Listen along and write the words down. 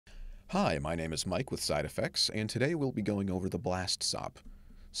Hi, my name is Mike with Side Effects, and today we'll be going over the Blast SOP.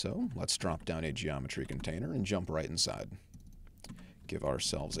 So, let's drop down a geometry container and jump right inside. Give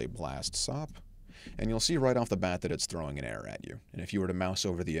ourselves a Blast SOP, and you'll see right off the bat that it's throwing an error at you. And if you were to mouse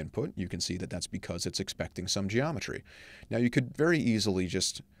over the input, you can see that that's because it's expecting some geometry. Now, you could very easily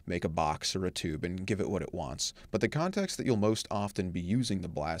just make a box or a tube and give it what it wants, but the context that you'll most often be using the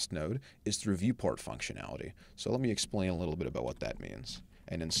Blast node is through viewport functionality. So let me explain a little bit about what that means.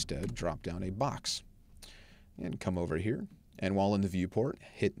 And instead drop down a box and come over here, and while in the viewport,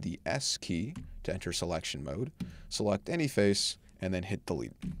 hit the S key to enter selection mode, select any face, and then hit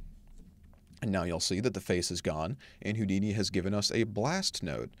delete. And now you'll see that the face is gone, and Houdini has given us a blast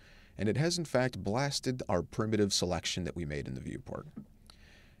node, and it has in fact blasted our primitive selection that we made in the viewport.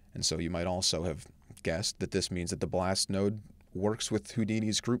 And so you might also have guessed that this means that the blast node works with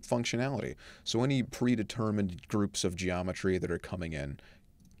Houdini's group functionality. So any predetermined groups of geometry that are coming in,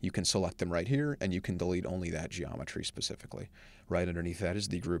 you can select them right here, and you can delete only that geometry specifically. Right underneath that is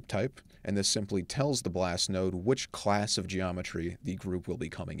the group type, and this simply tells the Blast node which class of geometry the group will be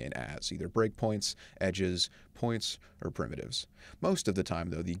coming in as, either breakpoints, edges, points, or primitives. Most of the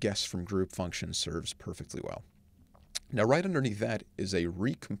time, though, the guess from group function serves perfectly well. Now, right underneath that is a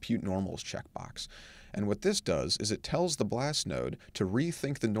recompute normals checkbox. And what this does is it tells the Blast node to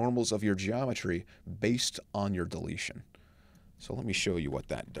rethink the normals of your geometry based on your deletion. So let me show you what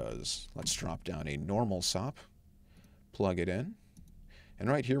that does. Let's drop down a normal SOP, plug it in, and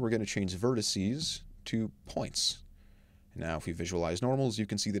right here we're going to change vertices to points. Now if we visualize normals, you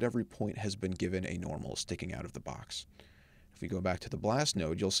can see that every point has been given a normal sticking out of the box. If we go back to the Blast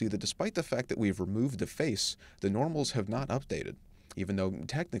node, you'll see that despite the fact that we've removed the face, the normals have not updated, even though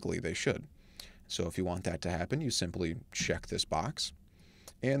technically they should. So if you want that to happen, you simply check this box,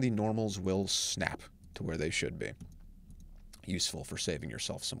 and the normals will snap to where they should be. Useful for saving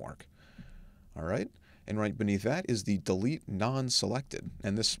yourself some work. All right, and right beneath that is the delete non-selected,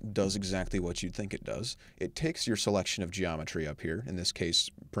 and this does exactly what you'd think it does. It takes your selection of geometry up here, in this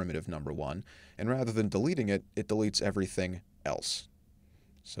case primitive number 1, and rather than deleting it, it deletes everything else.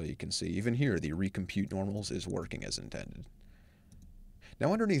 So you can see even here the recompute normals is working as intended.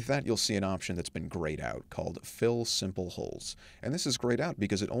 Now underneath that you'll see an option that's been grayed out called Fill Simple Holes, and this is grayed out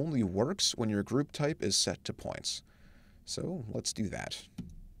because it only works when your group type is set to points. So let's do that.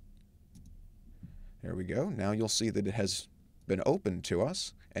 There we go. Now you'll see that it has been opened to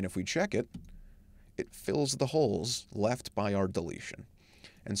us, and if we check it, it fills the holes left by our deletion.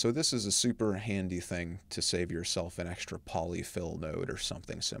 And so this is a super handy thing to save yourself an extra polyfill node or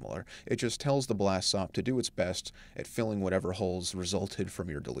something similar. It just tells the Blast SOP to do its best at filling whatever holes resulted from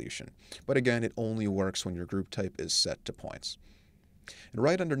your deletion. But again, it only works when your group type is set to points. And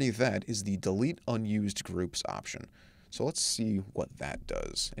right underneath that is the Delete Unused Groups option. So let's see what that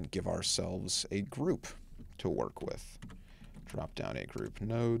does and give ourselves a group to work with. Drop down a group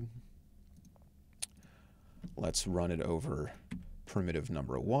node. Let's run it over primitive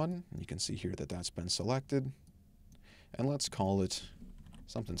number 1. You can see here that that's been selected. And let's call it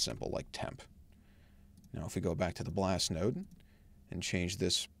something simple like temp. Now if we go back to the Blast node and change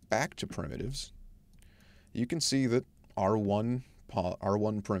this back to primitives, you can see that R1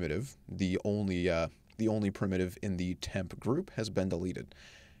 primitive, the only primitive in the temp group, has been deleted.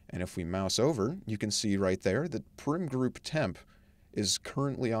 And if we mouse over, you can see right there that prim group temp is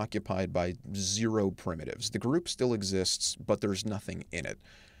currently occupied by 0 primitives. The group still exists, but there's nothing in it.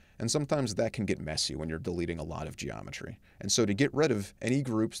 And sometimes that can get messy when you're deleting a lot of geometry. And so to get rid of any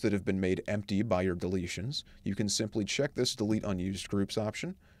groups that have been made empty by your deletions, you can simply check this Delete Unused Groups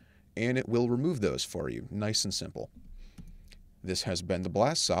option, and it will remove those for you. Nice and simple. This has been the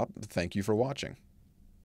Blast SOP. Thank you for watching.